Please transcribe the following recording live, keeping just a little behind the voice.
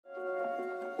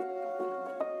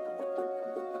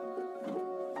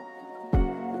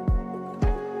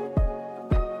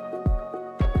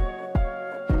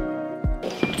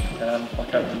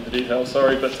can't remember the details,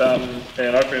 sorry, but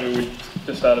and I remember we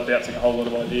just started bouncing a whole lot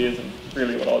of ideas, and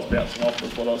really what I was bouncing off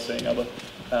was what I was seeing other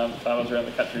farmers around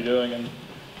the country doing. And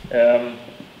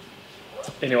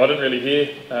anyway, I didn't really hear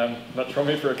much from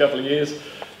him for a couple of years,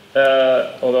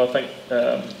 although I think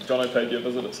Jono paid you a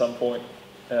visit at some point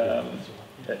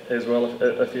as well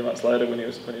a few months later when he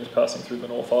was passing through the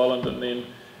North Island, and then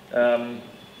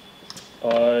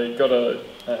I got a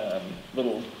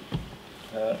little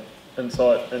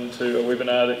insight into a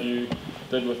webinar that you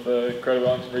did with the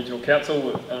Greytown Regional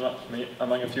Council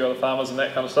among a few other farmers and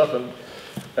that kind of stuff, and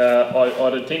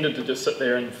I'd tended to just sit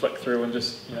there and flick through and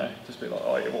just be like,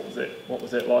 oh yeah, what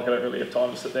was that like? I don't really have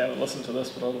time to sit down and listen to this,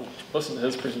 but I'll listen to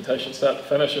his presentation start to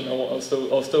finish, and I was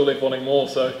still left wanting more.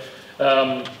 So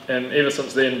and ever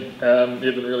since then,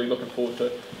 you've been really looking forward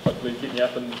to hopefully getting you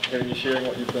up and having you sharing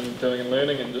what you've been doing and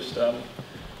learning, and just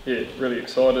really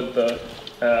excited the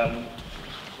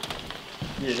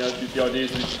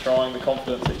ideas that you're trying, the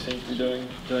confidence that you seem to be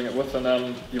doing it with,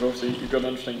 and you've got an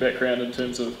interesting background in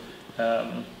terms of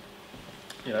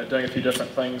doing a few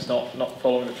different things, not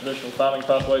following the traditional farming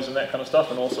pathways and that kind of stuff,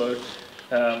 and also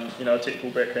a technical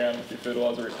background with your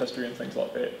fertiliser history and things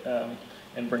like that,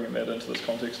 and bringing that into this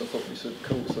context I thought would be super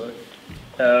cool. So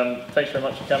thanks very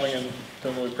much for coming and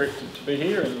doing all the prep to be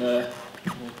here, and we'll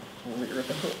let you rip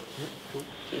into it. Cool.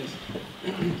 Cheers.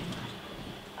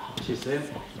 Cheers, Sam.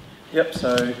 Yep,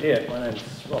 so yeah, my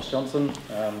name's Ross Johnson.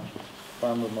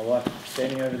 I'm with my wife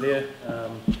Danny over there.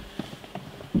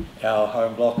 Our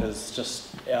home block is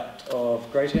just out of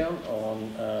Greytown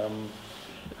on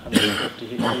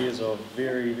 150 hectares of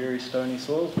very, very stony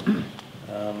soil.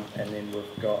 And then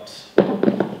we've got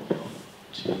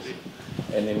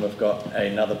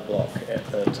another block at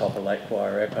the top of Lake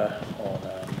Wairarapa on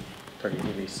pretty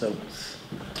heavy silts,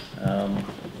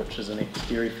 which is an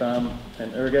ex-dairy farm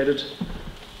and irrigated.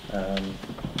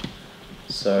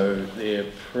 So they're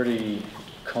pretty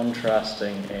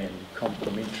contrasting and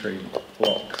complementary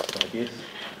blocks, I guess.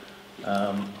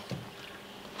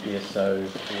 So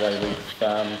the way we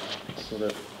farm, sort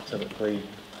of typically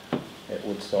at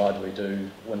Woodside, we do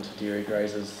winter dairy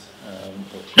grazes,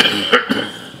 which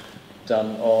we've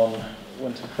done on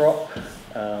winter crop,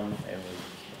 and we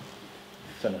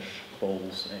finish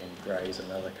bulls and graze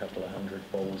another couple of hundred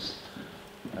bulls,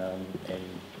 and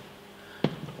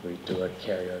we do a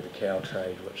carryover cow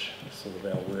trade, which is sort of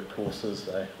our workhorses.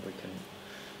 We can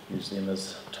use them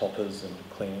as toppers and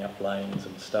cleaning up lanes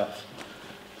and stuff.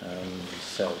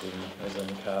 Sell them as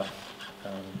in-calf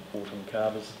autumn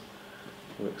calvers.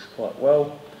 Works quite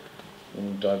well.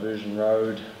 In Diversion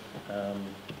Road,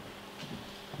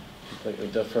 completely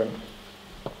different.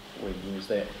 We use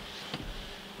that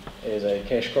as a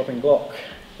cash cropping block,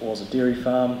 or as a dairy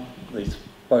farm.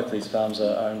 Both these farms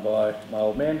are owned by my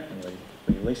old man, and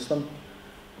we lease them.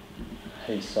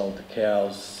 He sold the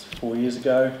cows 4 years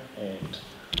ago, and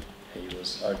he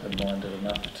was open-minded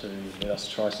enough to let us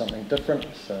try something different,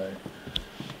 so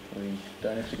we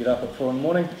don't have to get up at 4 in the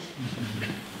morning.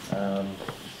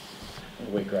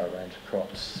 We grow a range of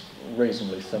crops,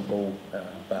 reasonably simple: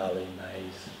 barley,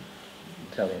 maize,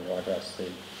 Italian ryegrass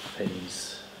seed,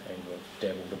 peas, and we've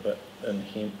dabbled a bit in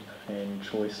hemp and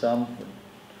choy some.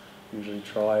 We usually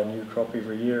try a new crop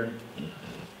every year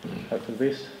and hope for the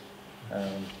best.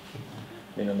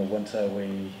 Then in the winter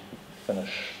we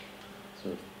finish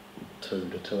sort of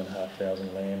 2,000 to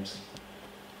 2,500 lambs,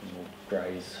 and we'll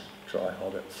graze dry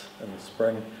hoggets in the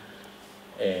spring,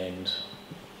 and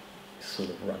sort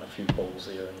of run a few bulls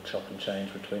there and chop and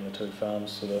change between the two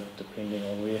farms, sort of depending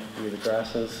on where the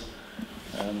grass is.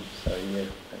 So yeah,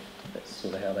 that's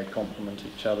sort of how they complement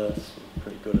each other. It's a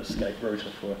pretty good escape route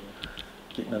if we're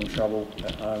getting in trouble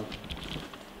at home.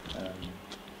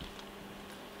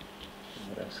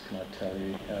 What else can I tell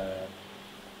you?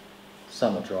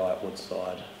 Summer dry at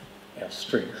Woodside. Our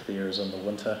strength there is in the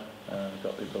winter. We've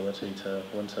got the ability to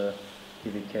winter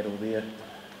heavy cattle there,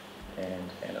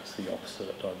 and it's the opposite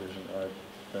at Diversion Road.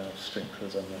 The strength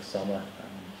is in the summer.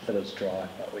 It is dry,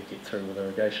 but we get through with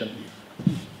irrigation.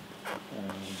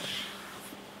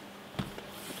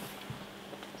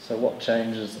 So what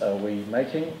changes are we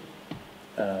making?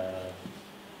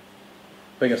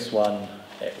 Biggest one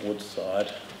at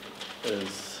Woodside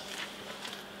is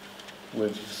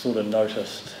we've sort of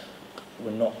noticed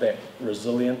we're not that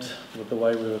resilient with the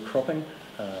way we were cropping.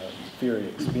 Very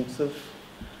expensive.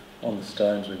 On the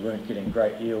stones we weren't getting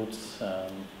great yields.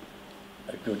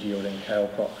 A good yielding kale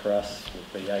crop for us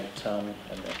would be 8 tonne,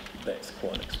 and that's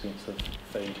quite an expensive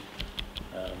feed.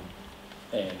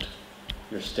 And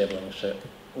we're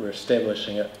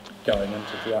establishing it going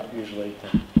into drought usually.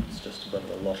 It's just a bit of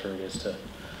a lottery as to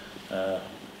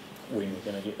when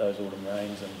we're going to get those autumn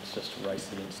rains, and it's just a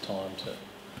race against time to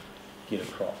get a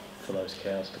crop for those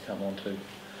cows to come onto.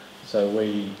 So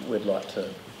we'd like to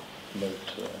move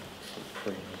to a sort of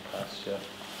premium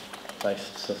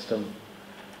pasture-based system,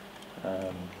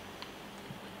 and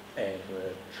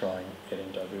we're trying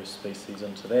adding diverse species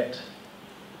into that.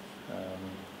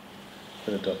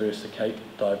 Bit of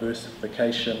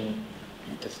diversification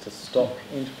is to stock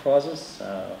enterprises.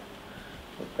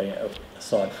 We've been,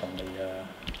 aside from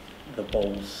the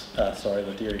bulls,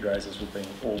 the dairy grazers, we've been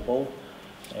all bull,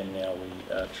 and now we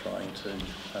are trying to.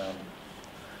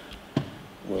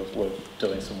 We're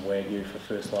doing some Wagyu for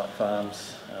First Light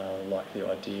Farms. Like the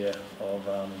idea of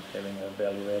having a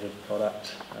value-added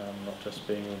product, not just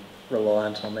being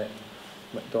reliant on that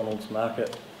McDonald's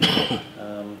market.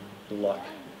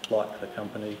 Like the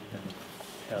company and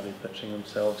how they're pitching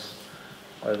themselves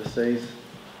overseas.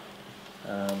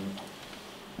 And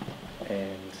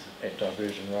at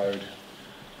Diversion Road,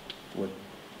 would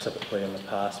typically in the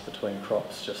past between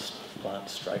crops just plant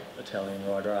straight Italian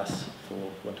ryegrass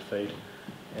for winter feed,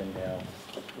 and now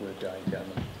we're going down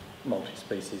the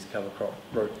multi-species cover crop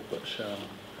route, which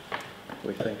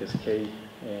we think is key,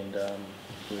 and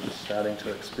we're just starting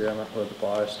to experiment with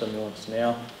biostimulants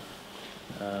now.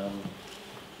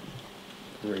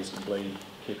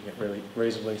 Keeping it really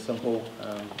reasonably simple.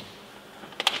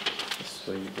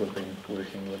 We've been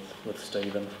working with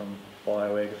Stephen from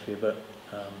BioAg a fair bit.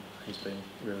 He's been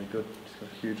really good. He's got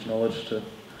huge knowledge to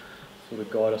sort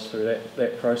of guide us through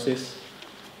that process.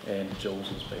 And Jules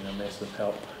has been a massive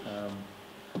help,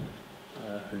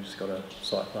 who's got a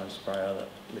cyclone sprayer that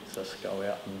lets us go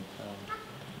out, and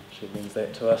she lends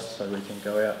that to us so we can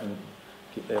go out and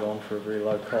get that on for a very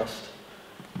low cost.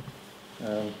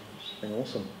 It's been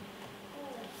awesome.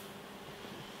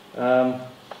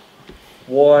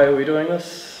 Why are we doing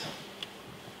this?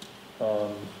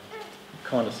 I'm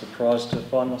kind of surprised to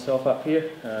find myself up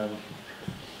here. A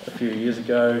few years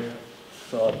ago,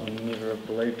 I'd never have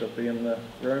believed I'd be in the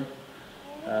room.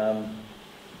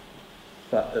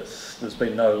 But there's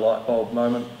been no light bulb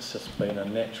moment, it's just been a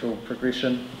natural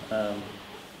progression.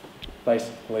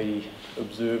 Basically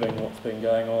observing what's been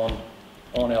going on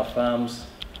our farms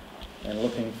and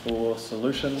looking for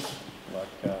solutions. Like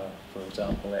for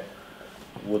example at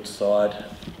Woodside,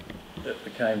 it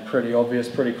became pretty obvious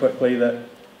pretty quickly that,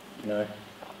 you know,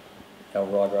 our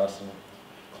ryegrass and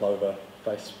clover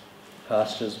based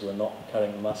pastures were not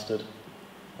cutting the mustard.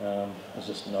 There's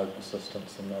just no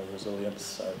persistence and no resilience,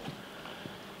 so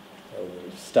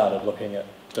we started looking at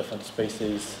different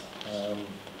species,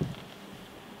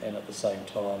 and at the same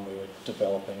time we were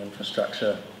developing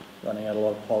infrastructure, running out a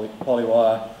lot of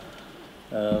polywire,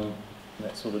 and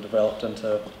that sort of developed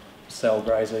into cell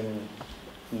grazing.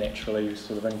 Naturally we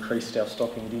sort of increased our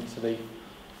stocking density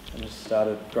and just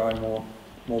started growing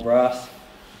more grass.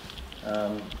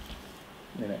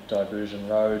 Then at Diversion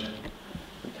Road,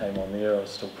 we came on there, I was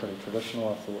still pretty traditional.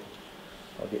 I thought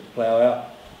I'd get the plough out,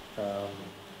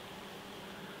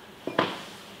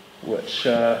 which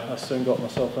I soon got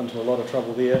myself into a lot of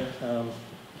trouble there,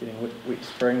 getting wet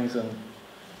springs, and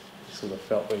sort of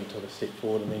felt we took a step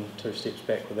forward and then 2 steps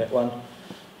back with that one.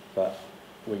 But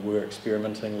we were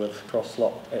experimenting with cross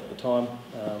slop at the time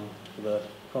for the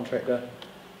contractor,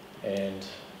 and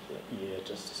yeah,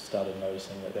 just started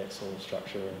noticing that soil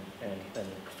structure and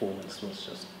performance was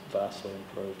just vastly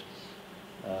improved.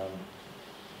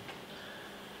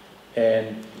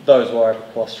 And those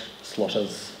Wairarapa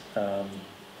slotters,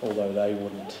 although they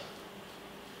wouldn't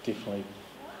definitely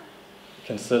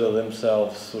consider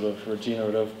themselves sort of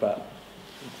regenerative, but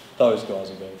those guys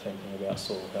have been thinking about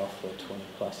soil health for 20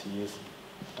 plus years,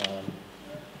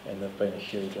 and they've been a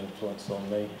huge influence on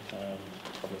me,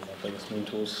 probably my biggest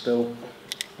mentors still.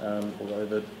 Although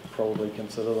they'd probably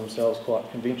consider themselves quite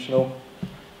conventional.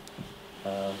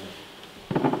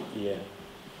 Yeah.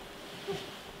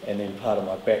 And then part of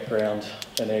my background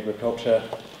in agriculture,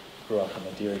 grew up on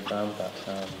a dairy farm, but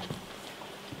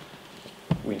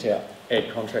went out ad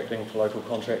contracting for local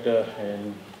contractor,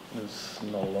 and there's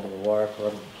not a lot of the Wairarapa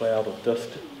I've ploughed or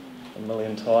disked a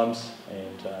million times,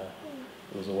 and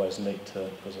it was always neat to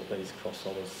visit these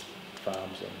cross-sodders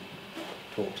farms and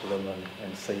talk to them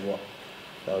and see what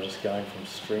they were just going from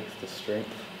strength to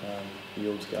strength,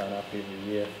 yields going up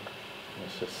every year, and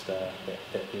it's just that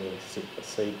really set the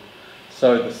seed,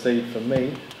 sowed the seed for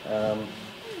me,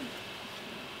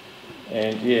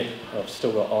 and yeah, I've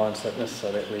still got iron sickness,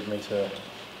 so that led me to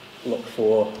look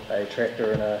for a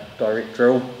tractor and a direct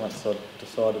drill once I'd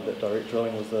decided that direct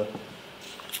drilling was the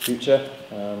future,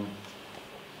 and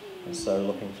so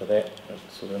looking for that, it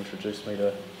sort of introduced me to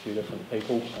a few different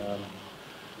people.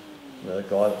 the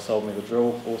guy that sold me the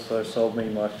drill also sold me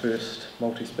my first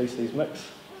multi-species mix.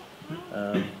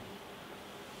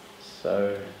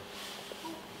 So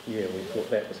yeah, we thought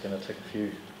that was going to take a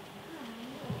few.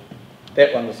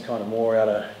 That one was kind of more out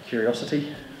of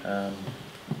curiosity,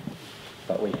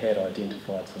 but we had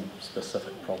identified some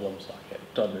specific problems, like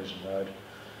at Diversion Road.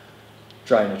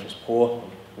 Drainage was poor,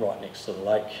 right next to the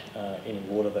lake. Any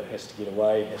water that has to get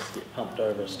away has to get pumped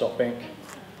over a stop bank,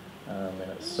 and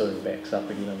it soon backs up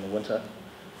again in the winter.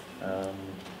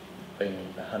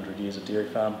 Being 100 years of dairy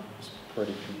farm, it's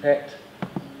pretty compact.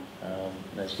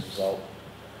 And as a result,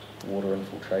 water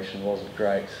infiltration wasn't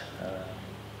great.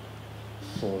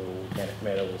 Soil organic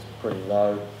matter was pretty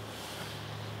low.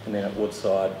 And then at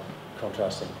Woodside,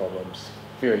 contrasting problems,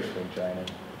 very free draining,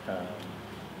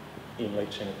 in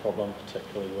leaching a problem,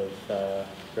 particularly with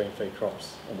green feed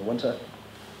crops in the winter.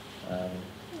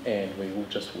 And we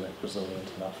just weren't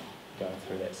resilient enough going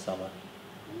through that summer.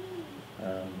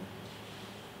 And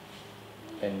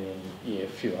then, yeah, a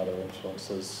few other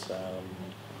influences,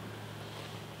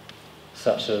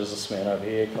 such as this man over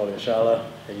here, Koliashala.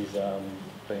 He's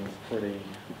been pretty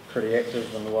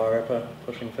active in the Wairarapa,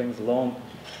 pushing things along,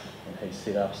 and he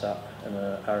set us up in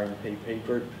a RMPP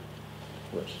group,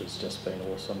 which has just been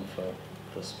awesome for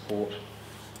the support.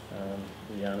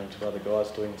 Yarning to other guys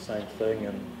doing the same thing,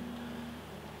 and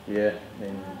yeah,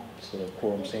 then sort of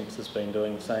Quorum Sense has been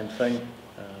doing the same thing.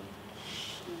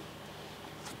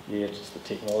 Yeah, just the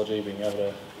technology, being able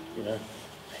to, you know,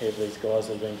 have these guys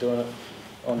that have been doing it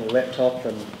on your laptop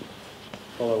and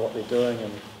follow what they're doing,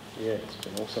 and yeah, it's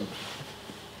been awesome.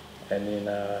 And then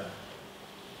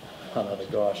one other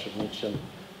guy I should mention,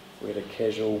 we had a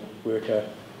casual worker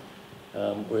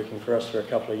working for us for a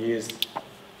couple of years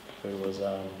who was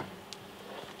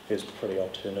pretty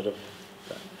alternative.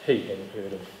 But he hadn't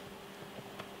heard of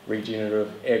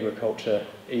regenerative agriculture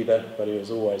either, but he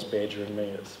was always badgering me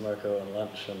at smoko and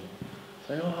lunch and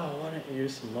saying, oh, why don't you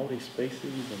use some multi-species,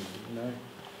 and you know,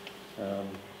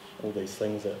 all these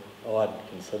things that I hadn't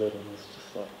considered, and it's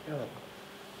just like, God,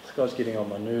 this guy's getting on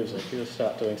my nerves. I better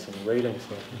start doing some reading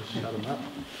so I can just shut him up.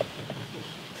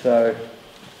 So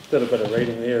did a bit of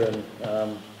reading there, and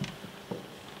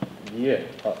yeah,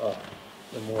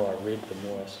 the more I read, the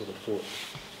more I sort of thought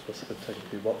this could tick a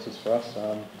few boxes for us.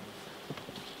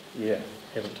 Yeah,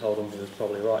 haven't told him he was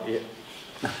probably right yet.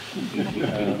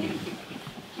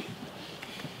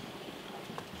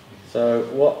 So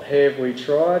what have we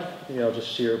tried? Yeah, I'll just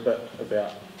share a bit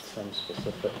about some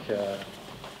specific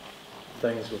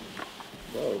things with,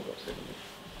 whoa, what's happening?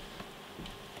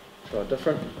 Try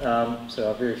different. So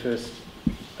our very first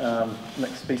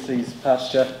mixed species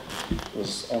pasture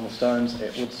was on the stones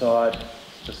at Woodside.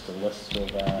 Just a list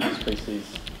of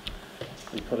species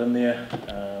we put in there.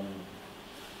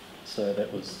 So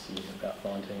that was about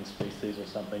 19 species or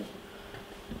something.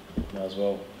 Might as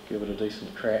well give it a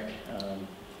decent crack.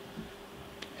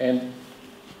 And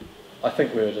I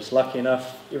think we were just lucky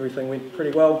enough, everything went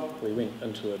pretty well. We went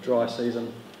into a dry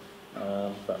season,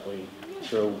 but we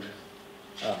drilled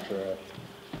after a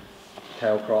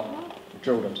tail crop,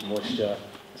 drilled into moisture,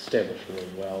 established really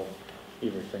well.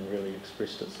 Everything really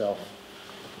expressed itself.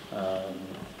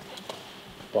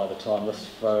 By the time this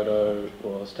photo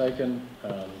was taken,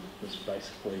 it was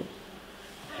basically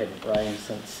hadn't rained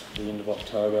since the end of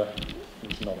October.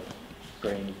 There's not a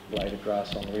green blade of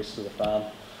grass on the rest of the farm.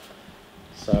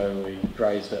 So we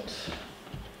grazed it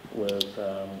with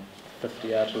 50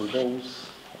 R2 bulls,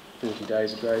 30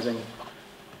 days of grazing.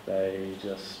 They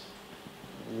just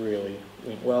really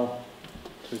went well,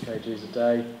 2 kgs a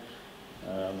day.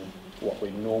 What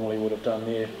we normally would have done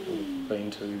there would have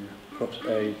been to put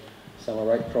a summer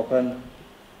rake crop in,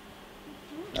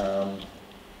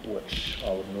 which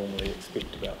I would normally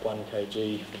expect about 1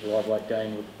 kg of live weight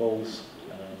gain with bulls,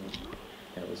 and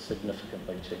it was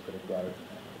significantly cheaper to grow.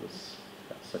 It was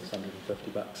about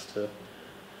 $650 to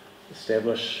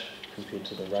establish, compared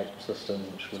to the rake system,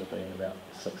 which would have been about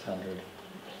 600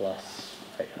 plus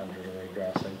 800 of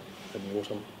regrassing in the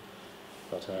autumn.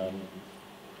 But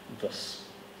this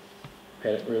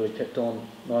paddock really kicked on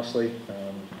nicely.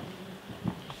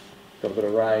 Got a bit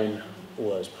of rain, all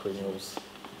those perennials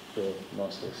were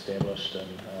nicely established,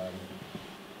 and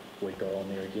we got on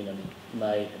there again in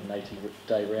May, an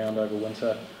 80-day round over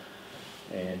winter,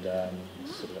 and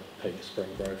sort of at peak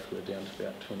spring growth we're down to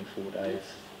about 24 days.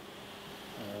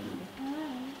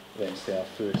 That's our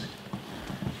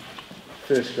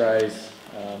first graze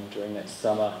during that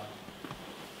summer.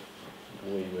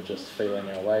 We were just feeling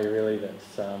our way really.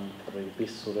 That's probably the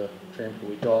best sort of trample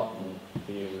we got, and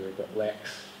here we were a bit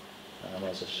lax. I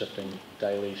was just shifting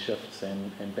daily shifts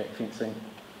and back fencing.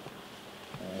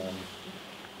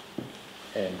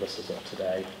 and this is it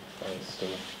today. So it's still,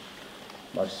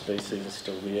 most species are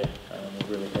still there.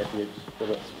 We're really happy with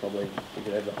it. It's probably, if we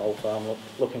could have the whole farm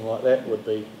looking like that, would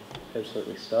be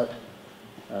absolutely stoked.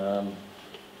 Then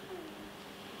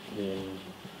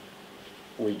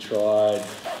we tried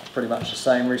pretty much the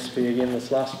same recipe again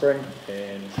this last spring,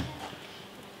 and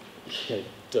yeah,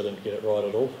 didn't get it right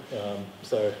at all.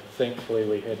 So thankfully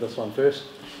we had this one first.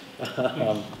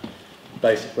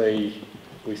 Basically,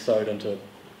 we sowed into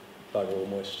bugger all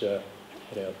moisture,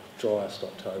 had our driest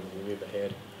October we've ever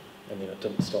had, and then it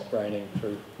didn't stop raining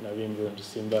through November and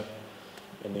December,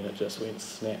 and then it just went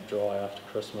snap dry after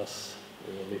Christmas.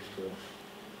 We were left with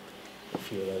a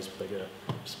few of those bigger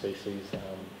species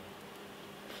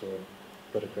for a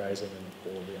bit of grazing,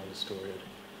 and all the understory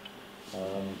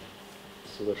had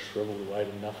sort of shriveled away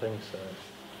to nothing. So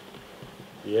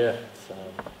yeah,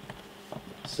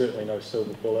 it's certainly no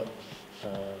silver bullet.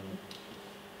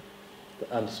 The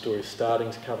understory is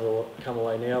starting to come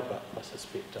away now, but I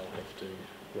suspect I'll have to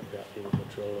rip out here with a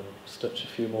drill and stitch a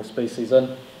few more species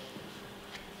in.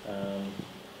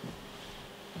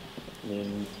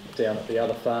 Then down at the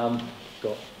other farm,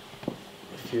 got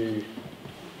a few.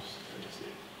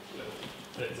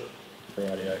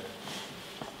 Rightio.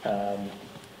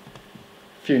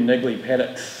 Few niggly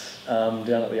paddocks down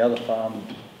at the other farm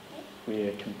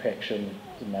where compaction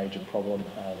is a major problem.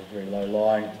 They're very low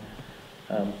lying,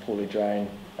 poorly drained,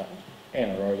 but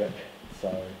anaerobic.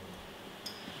 So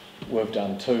we've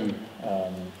done 2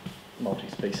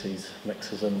 multi-species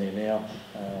mixes in there now.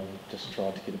 Just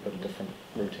tried to get a bit of different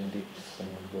rooting depths, and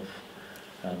with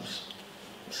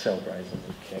cell grazing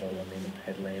with cattle, and then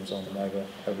had lambs on them over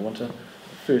winter.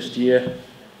 First year,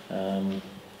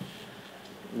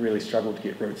 really struggled to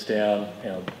get roots down.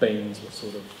 Our beans were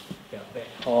sort of about that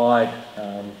high.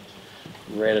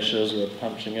 Radishes were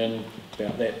punching in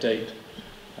about that deep,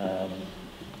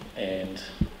 and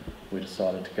we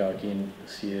decided to go again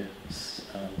this year.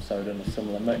 Sowed in a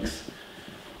similar mix.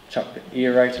 Chucked the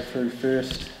aerator through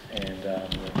first, and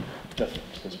the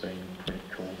difference has been pretty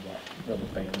cool. Like, the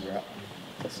beans are up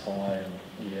this high, and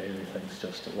yeah, everything's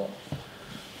just a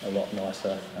lot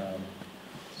nicer.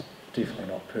 It's definitely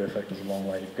not perfect, there's a long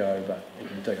way to go, but you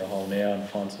can dig a hole now and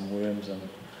find some worms, and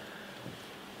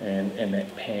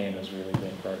that pan has really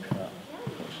been broken up,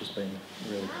 which has been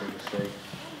really cool to see.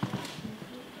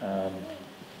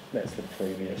 That's the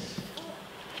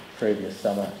previous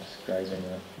summer, just grazing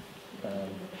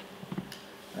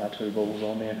our 2 bulls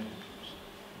on there.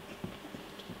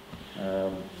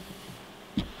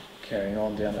 Carrying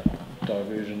on down at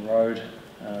Diversion Road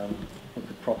with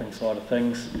the cropping side of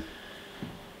things.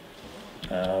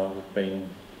 We've been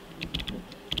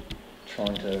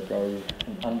trying to grow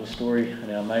an understory in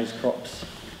our maize crops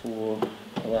for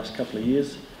the last couple of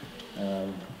years,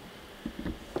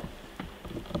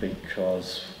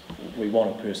 because we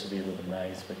want to persevere with the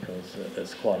maize because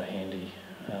it's quite a handy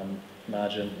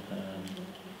margin.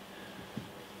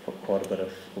 Put quite a bit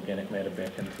of organic matter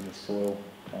back into the soil,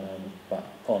 but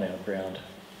on our ground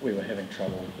we were having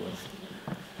trouble with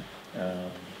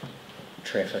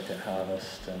traffic at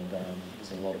harvest, and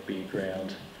there's a lot of bare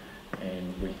ground,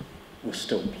 and we were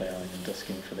still ploughing and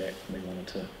disking for that, and we wanted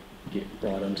to get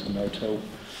right into no-till.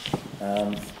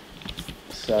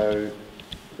 So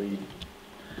we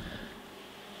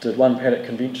did 1 paddock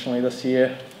conventionally this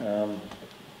year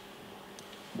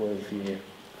with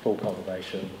full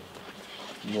cultivation,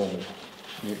 normal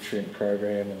nutrient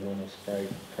program and normal spray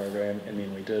program, and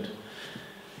then we did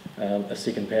a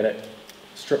 2nd paddock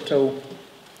strip till,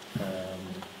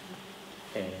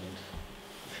 and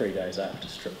 3 days after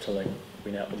strip tilling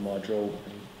went out with my drill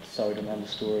and sowed an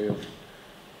understory of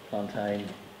plantain,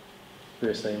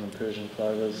 berseem and Persian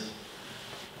clovers,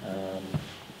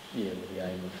 with the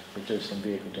aim of reducing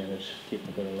vehicle damage, getting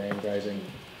a bit of land grazing,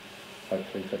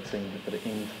 hopefully fixing a bit of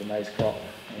end for the maize crop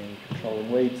and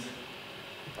controlling weeds.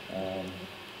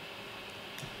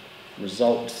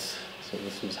 Results, so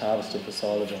this was harvested for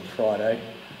silage on Friday.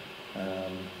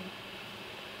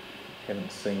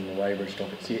 Haven't seen the weighbridge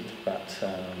dockets yet, but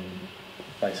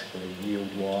basically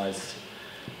yield-wise,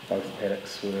 both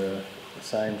paddocks were the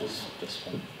same. Just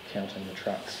from counting the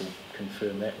trucks will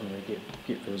confirm that when we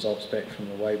get the results back from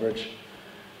the weighbridge.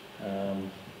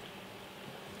 And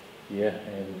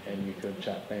you could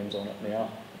chuck lambs on it now.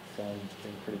 It's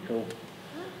been pretty cool.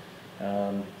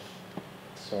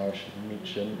 So I should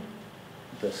mention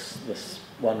this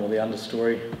one with the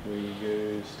understory. We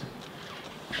used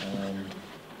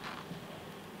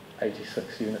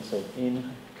 86 units of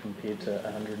N compared to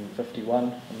 151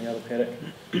 on the other paddock,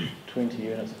 20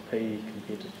 units of P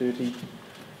compared to 30.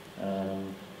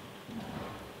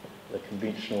 The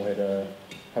conventional had a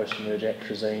post-emerge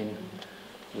atrazine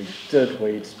We did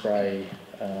weed spray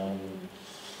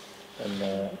in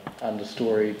the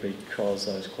understory because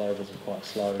those clovers are quite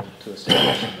slow to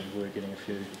establish, and we were getting a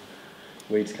few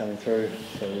weeds coming through,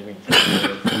 so we went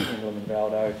through the emblem and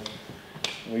Valdo.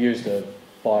 We used a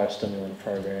biostimulant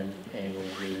program, and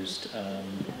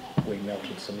we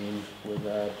melted some in with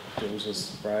Jules'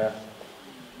 sprayer.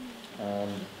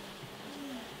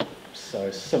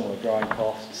 So similar growing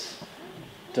costs,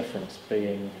 difference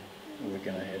being we're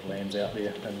going to have lambs out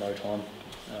there in no time,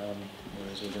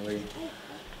 whereas we're going to be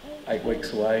 8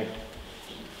 weeks away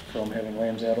from having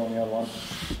lambs out on the other one,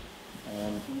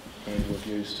 and we've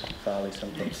used Farley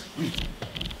symptoms.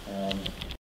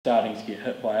 Starting to get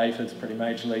hit by aphids pretty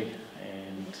majorly,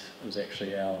 and it was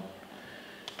actually our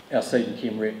seed and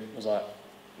chem rep was like,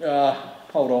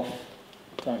 hold off,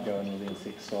 don't go in with the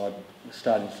insecticide. We're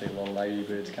starting to see a lot of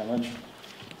ladybirds come in,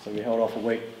 so we held off a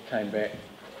week, came back,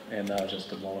 and they were just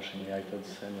demolishing the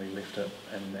aphids, and we left it,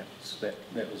 and that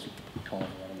was kind of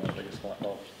one of my biggest light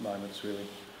bulb moments really,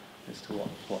 as to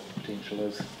what potential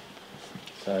is.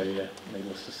 So yeah,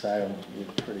 needless to say, we're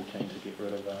pretty keen to get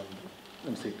rid of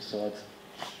insecticides.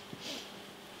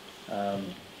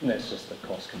 And that's just the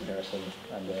cost comparison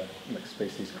under mixed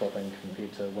species cropping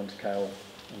compared to winter kale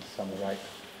and summer rape.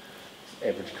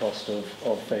 Average cost of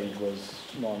feed was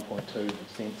 9.2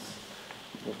 cents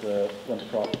with the winter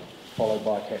crop, followed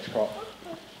by a catch crop,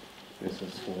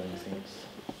 versus 14 cents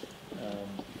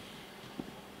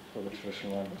for the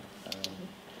traditional one.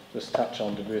 Just touch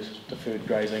on deferred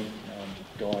grazing.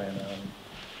 Guy and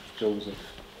Jules have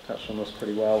touched on this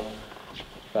pretty well,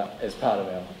 but as part of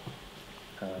our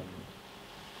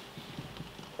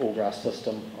all grass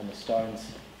system on the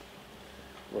stones,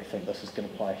 we think this is going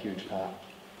to play a huge part.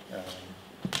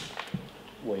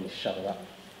 We shuttered up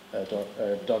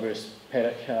a diverse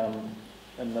paddock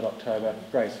in mid-October,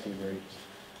 grazed February,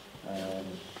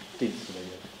 density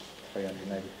of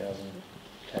 380,000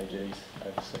 kgs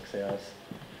over 6 hours,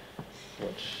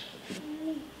 which, if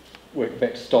you work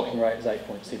back to stocking rate, is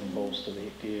 8.7 bulls to the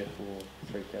hectare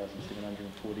for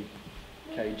 3,740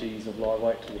 kgs of live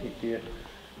weight to the hectare.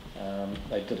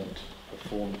 They didn't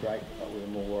perform great, but we were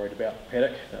more worried about the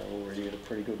paddock. They were already at a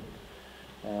pretty good,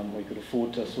 we could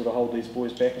afford to sort of hold these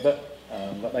boys back a bit,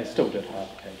 but they still did half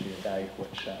a kg a day,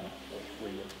 which we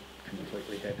were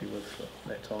completely happy with for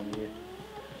that time of year.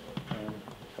 A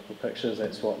couple of pictures,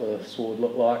 that's what the sward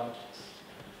looked like. It's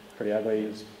pretty ugly,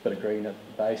 there's a bit of green at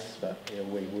the base, but yeah,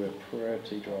 we were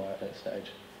pretty dry at that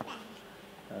stage.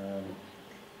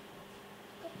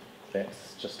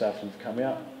 That's just after we've come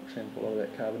out, trimmed a lot of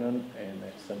that carbon in, and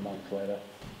that's a month later.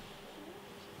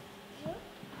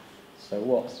 So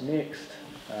what's next?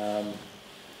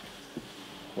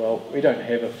 Well, we don't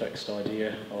have a fixed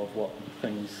idea of what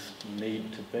things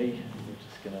need to be. We're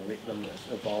just going to let them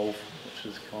evolve, which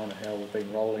is kind of how we've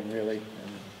been rolling really.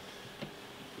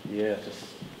 And yeah, just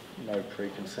no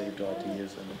preconceived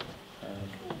ideas, and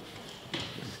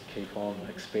just keep on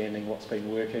expanding what's been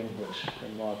working, which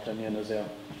in my opinion is our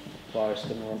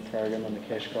biostimulant program and the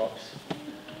cash crops,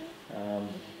 our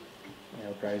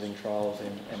grazing trials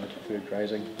and the deferred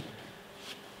grazing.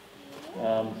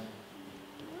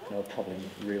 I'll probably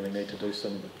really need to do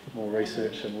some more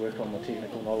research and work on the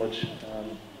technical knowledge.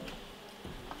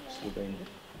 So we've been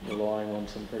relying on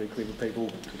some pretty clever people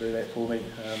to do that for me,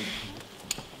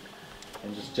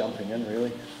 and just jumping in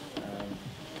really.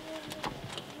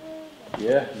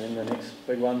 Yeah, and then the next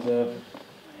big ones are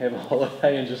have a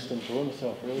holiday and just enjoy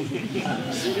myself really.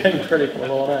 It's been pretty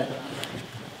full on, eh?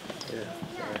 Yeah,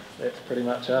 so that's pretty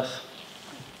much us.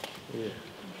 Yeah.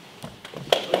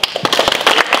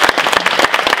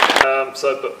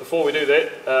 But before we do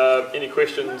that, any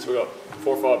questions? We've got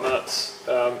 4 or 5 minutes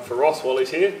for Ross while he's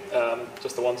here,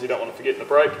 just the ones you don't want to forget in the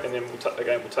break, and then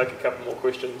we'll take a couple more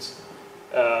questions,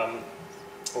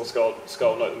 or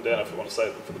Skull note them down if we want to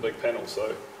save them for the big panel.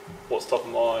 So what's top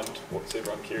of mind, what's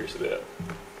everyone curious about?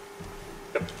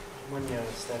 Yep. When you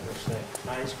established that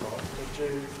maize crop, did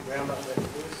you round up that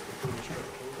first before you struck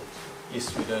kingdoms?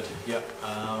 Yes, we did, yep.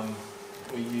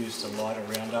 We used a lighter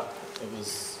roundup. It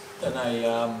was in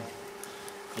a,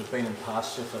 we've been in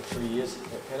pasture for 3 years at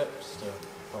that paddock, just a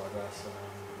firegrass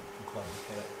and clover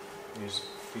paddock. It was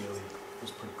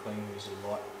pretty clean. We used a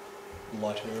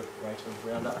lighter rate of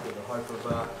roundup with the hope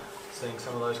of seeing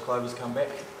some of those clovers come back,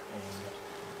 and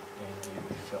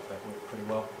we felt that worked pretty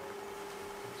well.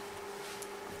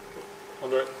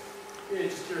 Andre? Yeah,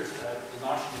 just curious, the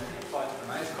nitrogen that you apply to the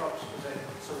maize crops, was that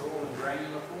sort of all in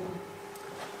granular form?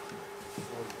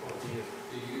 Or do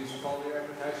you use foliar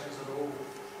applications at all?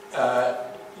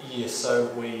 Yes, so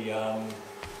we,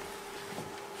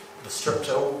 the strip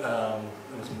till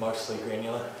was mostly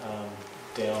granular.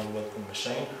 down with the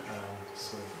machine.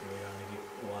 Sort of we only get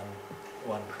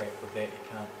one crack with that. You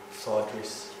can't side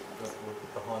dress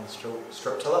with behind the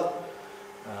strip tiller.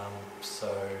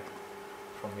 So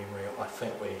from memory, I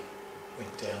think we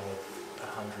went down with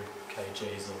 100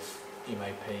 kgs of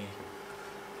MAP,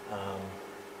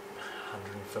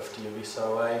 150 of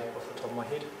SOA off the top of my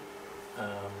head.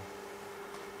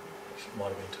 Actually, it might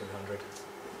have been 200.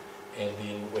 And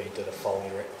then we did a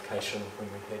foliar application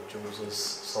when we had Jules's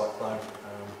cyclone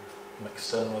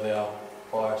mixed in with our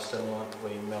biostimulant.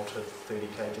 We melted 30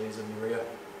 kgs of urea.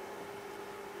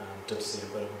 Did see a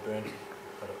bit of a burn,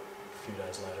 but a few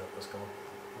days later it was gone.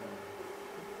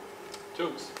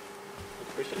 Jules,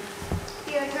 question?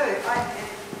 Yeah, I do.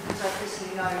 As I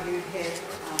personally know, you have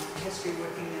history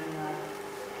working in the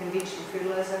conventional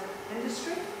fertiliser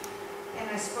industry, and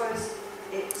I suppose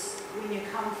it's when you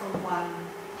come from one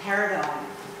paradigm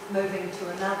moving to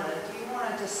another, do you want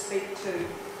to just speak to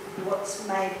what's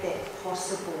made that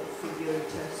possible for you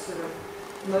to sort of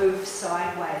move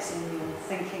sideways in your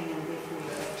thinking and therefore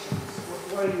your actions?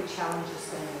 What are your challenges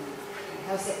been?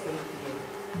 How's that been for you?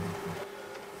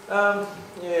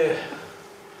 Yeah,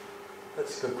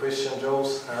 that's a good question,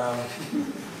 Jules. I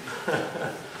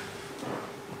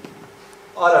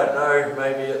don't know,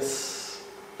 maybe it's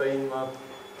been my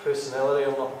personality.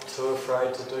 I'm not too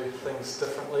afraid to do things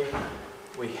differently.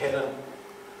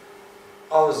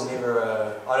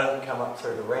 I didn't come up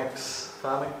through the ranks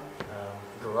farming.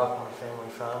 Grew up on a family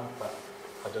farm, but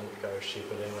I didn't go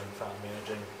shepherding and farm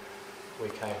managing. We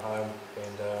came home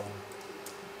and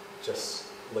just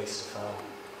leased a farm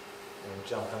and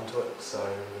jumped into it, so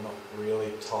we're not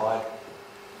really tied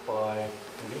by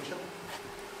convention.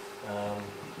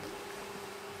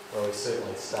 Well, we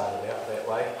certainly started out that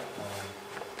way,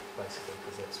 basically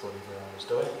because that's what everyone was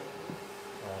doing.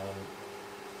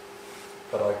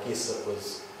 But I guess it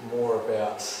was more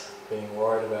about being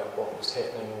worried about what was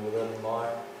happening within my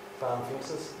farm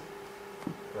fences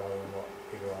rather than what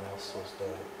everyone else was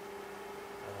doing.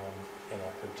 And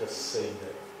I could just see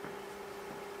that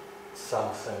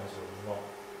some things were not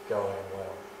going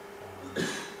well.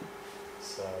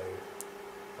 So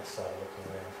I started looking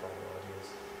around for other ideas.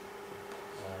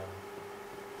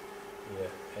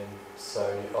 Yeah, and so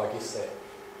I guess that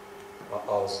I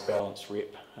was a balanced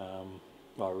rep.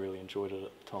 I really enjoyed it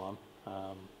at the time.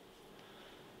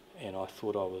 And I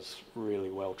thought I was really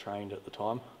well trained at the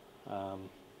time.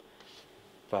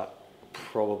 But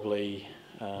probably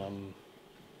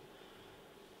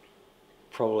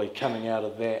coming out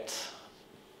of that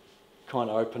kind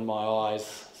of opened my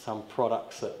eyes. Some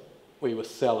products that we were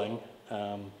selling,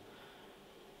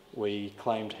 we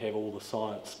claimed to have all the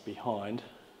science behind,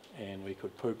 and we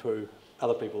could poo-poo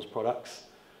other people's products.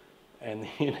 And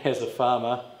then as a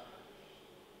farmer,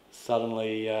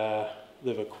 suddenly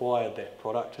they've acquired that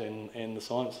product and the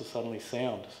science is suddenly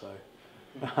sound. So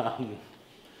I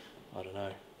don't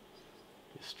know,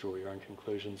 just draw your own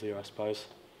conclusions there, I suppose.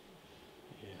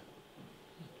 Yeah.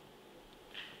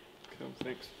 Cool,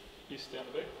 thanks. Yes, down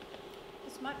the back.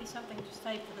 This might be something to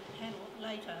say for the panel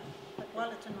later, but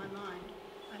while it's in my mind,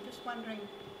 I'm just wondering,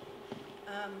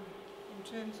 in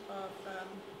terms of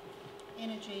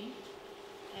energy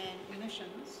and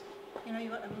emissions, you know,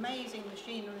 you've got amazing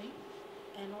machinery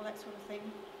and all that sort of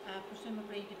thing,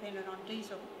 presumably dependent on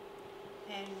diesel,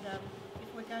 and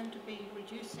if we're going to be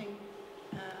reducing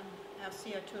our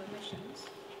CO2 emissions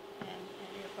and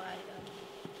thereby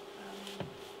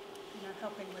you know,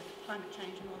 helping with climate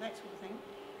change and all that sort of thing,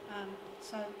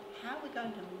 so how are we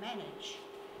going to manage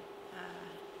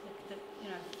you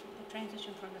know, the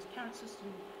transition from this current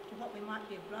system to what we might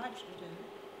be obliged to do,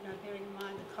 you know, bearing in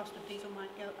mind the cost of diesel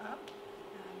might go up,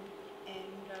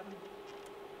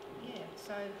 yeah,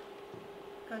 so,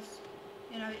 because,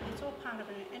 you know, it's all part of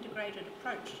an integrated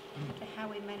approach to how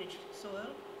we manage soil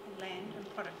and land and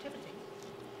productivity.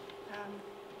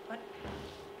 But,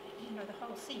 you know, the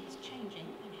whole scene is changing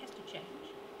and has to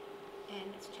change,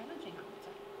 and it's challenging, I would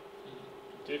say.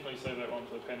 Definitely say that one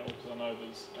for the panel, because I know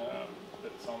there's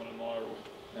that Simon and I,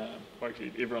 well,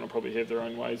 actually everyone will probably have their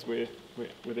own ways where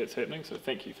that's happening, so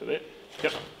thank you for that.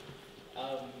 Yep.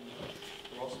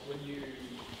 Ross, when you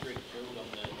drilled on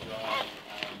the dry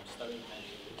stony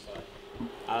management side,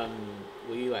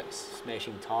 were you like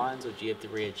smashing tines, or did you have to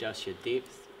readjust your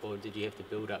depth, or did you have to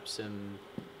build up some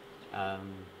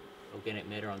organic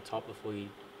matter on top before you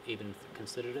even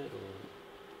considered it?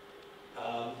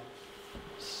 Or?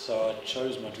 So I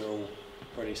chose my drill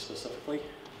pretty specifically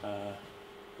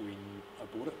when I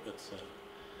bought it. It's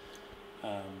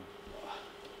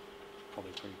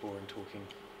probably pretty boring talking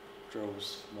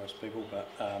drills for most people, but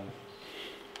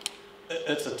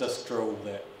it's a disc drill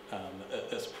that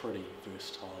it's pretty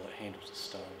versatile. It handles the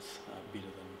stones better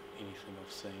than anything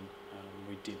I've seen.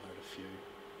 We demoed a few,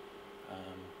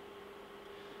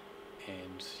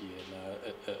 and yeah,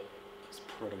 no, it's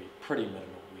pretty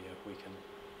minimal where we can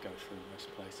go through most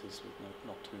places with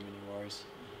not too many worries.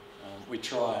 We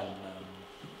try and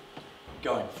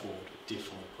going forward,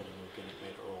 definitely putting organic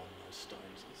matter on those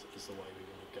stones is the way we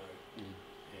want to go,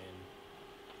 and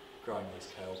growing these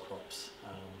kale crops.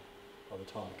 By the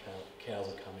time the cows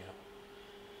have come out,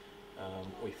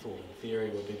 we thought in theory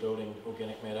we'd be building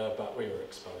organic matter, but we were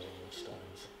exposing more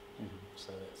stones.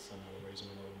 So that's another reason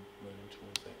we're moving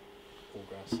towards that all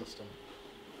grass system.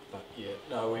 But yeah,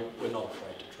 no, we're not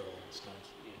afraid to drill on the stones.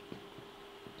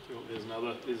 Sure.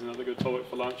 There's another good topic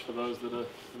for lunch for those that are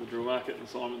in the drill market, and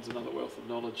Simon's another wealth of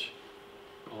knowledge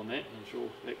on that. And I'm sure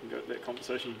that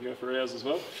conversation can go for hours as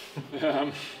well.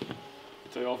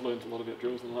 So I've learned a lot about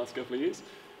drills in the last couple of years.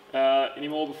 Any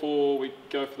more before we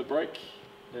go for the break?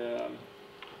 No.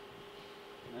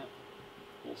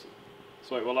 Awesome.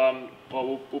 Sweet. Well,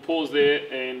 we'll pause there,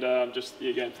 and just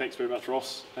again, thanks very much,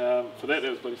 Ross, for that.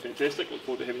 That was bloody fantastic. Look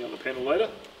forward to having you on the panel later.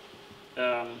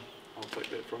 I'll take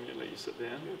that from you and let you sit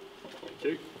down. Thank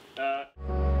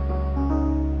you.